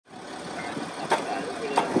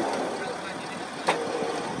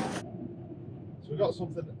got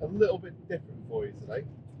something a little bit different for you today.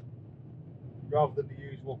 Rather than the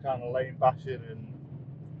usual kind of lane bashing and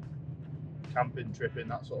camping, tripping,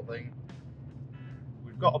 that sort of thing,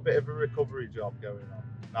 we've got a bit of a recovery job going on.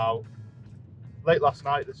 Now, late last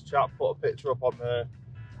night this chap put a picture up on the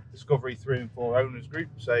Discovery 3 and 4 owners group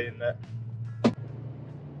saying that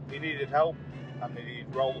he needed help and he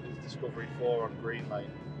rolled his Discovery 4 on Green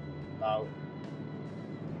Lane. Now,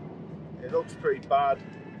 it looks pretty bad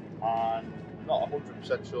and not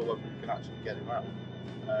 100% sure whether we can actually get him out.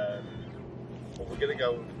 But we're going to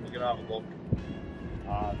go, we're going to have a look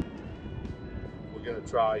and we're going to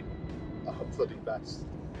try our bloody best.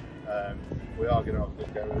 We are going to have a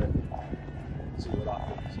good go with it, see what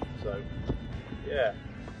happens. So, yeah,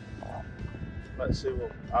 let's see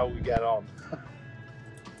how we get on.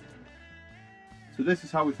 So this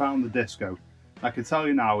is how we found the disco. I can tell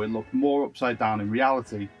you now, it looked more upside down in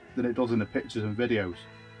reality than it does in the pictures and videos.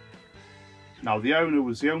 Now, the owner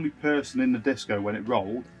was the only person in the disco when it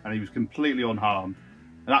rolled, and he was completely unharmed.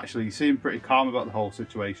 And actually, he seemed pretty calm about the whole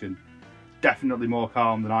situation. Definitely more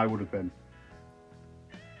calm than I would have been.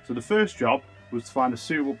 So the first job was to find a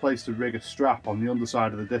suitable place to rig a strap on the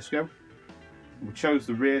underside of the disco. We chose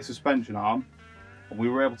the rear suspension arm, and we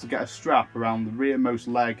were able to get a strap around the rearmost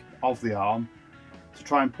leg of the arm to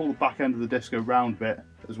try and pull the back end of the disco round a bit,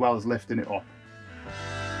 as well as lifting it up.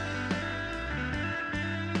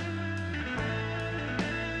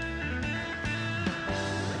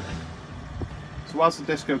 So as the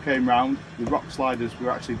disco came round, the rock sliders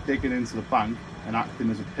were actually digging into the bank and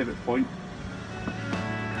acting as a pivot point.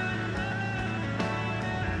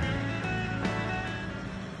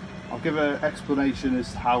 I'll give an explanation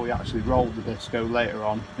as to how we actually rolled the disco later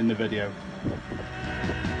on in the video.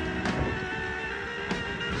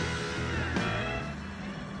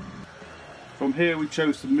 From here we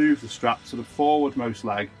chose to move the strap to the forwardmost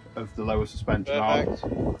leg of the lower suspension arm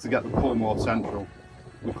to get the pull more central.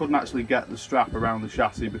 We couldn't actually get the strap around the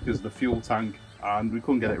chassis because of the fuel tank, and we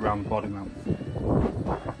couldn't get it around the body mount.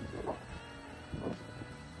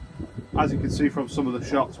 As you can see from some of the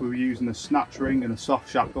shots, we were using a snatch ring and a soft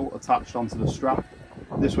shackle attached onto the strap.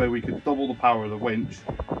 This way we could double the power of the winch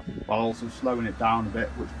while also slowing it down a bit,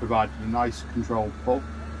 which provided a nice controlled pull.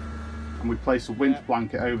 And we placed a winch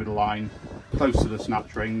blanket over the line close to the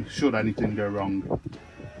snatch ring should anything go wrong.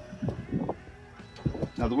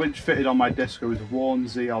 Now, the winch fitted on my disco is a Warn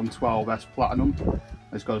Xeon 12S Platinum.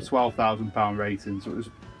 It's got a £12,000 rating, so it was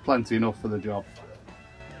plenty enough for the job.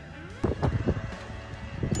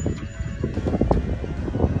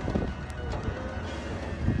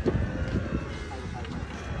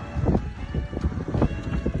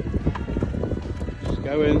 Just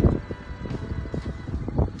go in.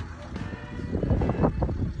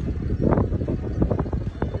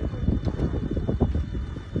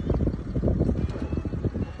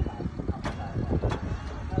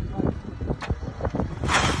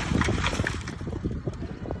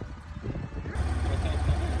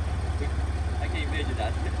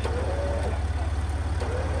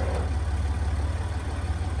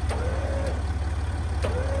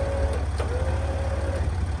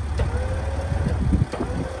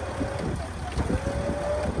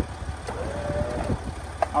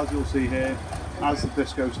 As you'll see here, as the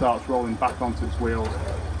disco starts rolling back onto its wheels,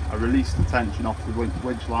 I release the tension off the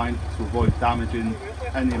winch line to avoid damaging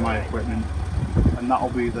any of my equipment, and that'll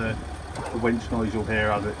be the winch noise you'll hear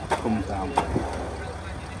as it comes down.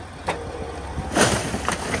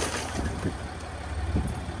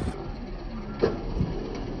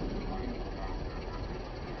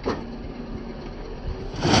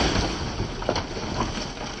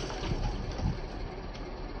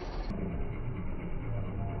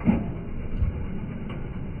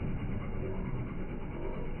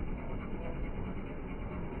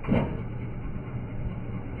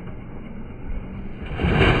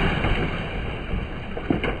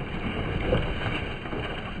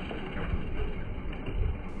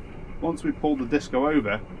 Once we pulled the disco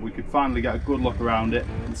over, we could finally get a good look around it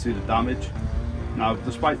and see the damage. Now,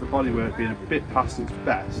 despite the bodywork being a bit past its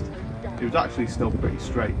best, it was actually still pretty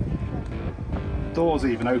straight. Doors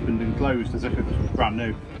even opened and closed as if it was brand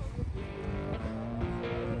new.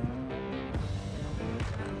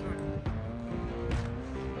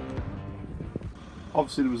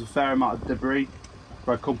 Obviously there was a fair amount of debris,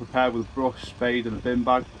 but I come prepared with a brush, spade and a bin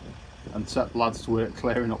bag and set the lads to work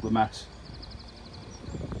clearing up the mess.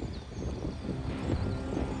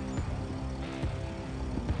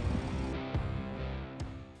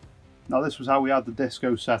 Now, this was how we had the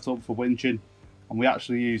disco set up for winching, and we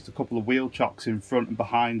actually used a couple of wheel chocks in front and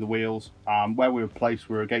behind the wheels. Where we were placed,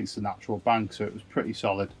 we were against the natural bank, so it was pretty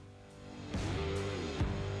solid.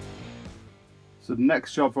 So the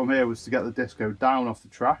next job from here was to get the disco down off the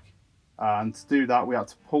track, and to do that we had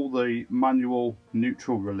to pull the manual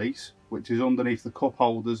neutral release, which is underneath the cup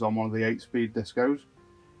holders on one of the 8-speed discos.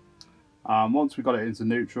 Once we got it into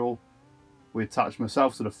neutral, we attached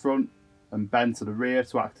myself to the front and Ben to the rear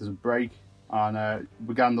to act as a brake, and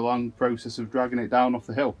began the long process of dragging it down off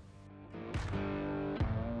the hill.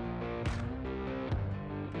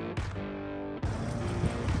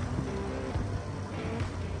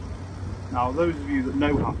 Now those of you that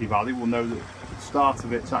know Happy Valley will know that the start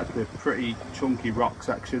of it's actually a pretty chunky rock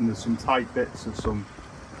section. There's some tight bits, there's some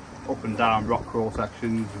up and down rock crawl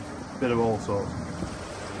sections, a bit of all sorts.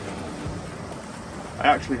 I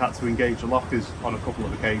actually had to engage the lockers on a couple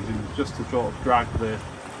of occasions just to sort of drag the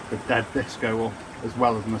dead disco up, as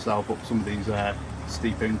well as myself up some of these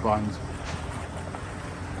steep inclines.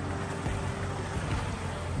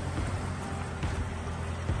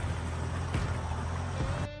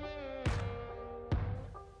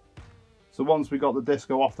 So once we got the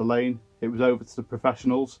disco off the lane, it was over to the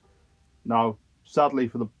professionals. Now, sadly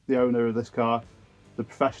for the owner of this car, the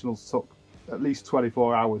professionals took at least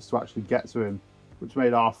 24 hours to actually get to him, which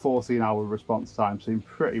made our 14-hour response time seem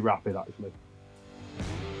pretty rapid actually.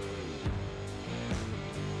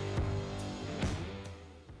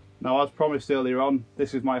 Now, as promised earlier on,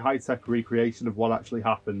 this is my high-tech recreation of what actually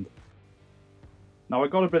happened. Now, I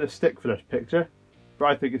got a bit of stick for this picture, but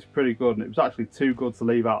I think it's pretty good, and it was actually too good to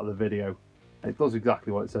leave out of the video. It does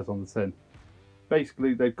exactly what it says on the tin.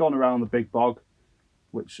 Basically, they've gone around the big bog,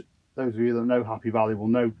 which those of you that know Happy Valley will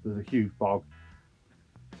know there's a huge bog.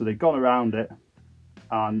 So they've gone around it,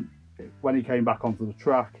 and when he came back onto the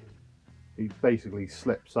track, he basically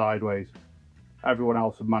slipped sideways. Everyone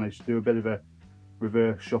else had managed to do a bit of a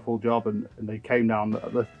reverse shuffle job, and they came down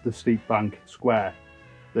the steep bank square.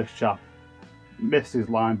 This chap missed his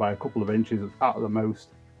line by a couple of inches at the most,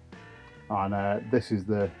 and this is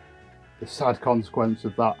the sad consequence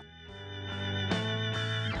of that.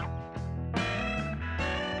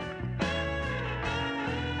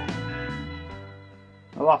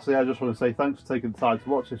 And lastly, I just want to say thanks for taking the time to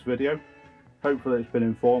watch this video. Hopefully it's been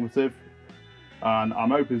informative, and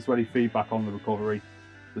I'm open to any feedback on the recovery.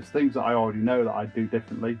 There's things that I already know that I'd do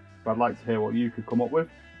differently, but I'd like to hear what you could come up with.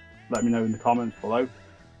 Let me know in the comments below.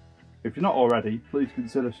 If you're not already, please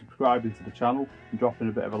consider subscribing to the channel and dropping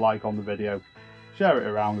a bit of a like on the video. Share it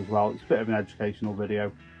around as well, it's a bit of an educational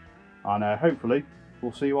video, and hopefully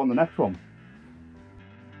we'll see you on the next one.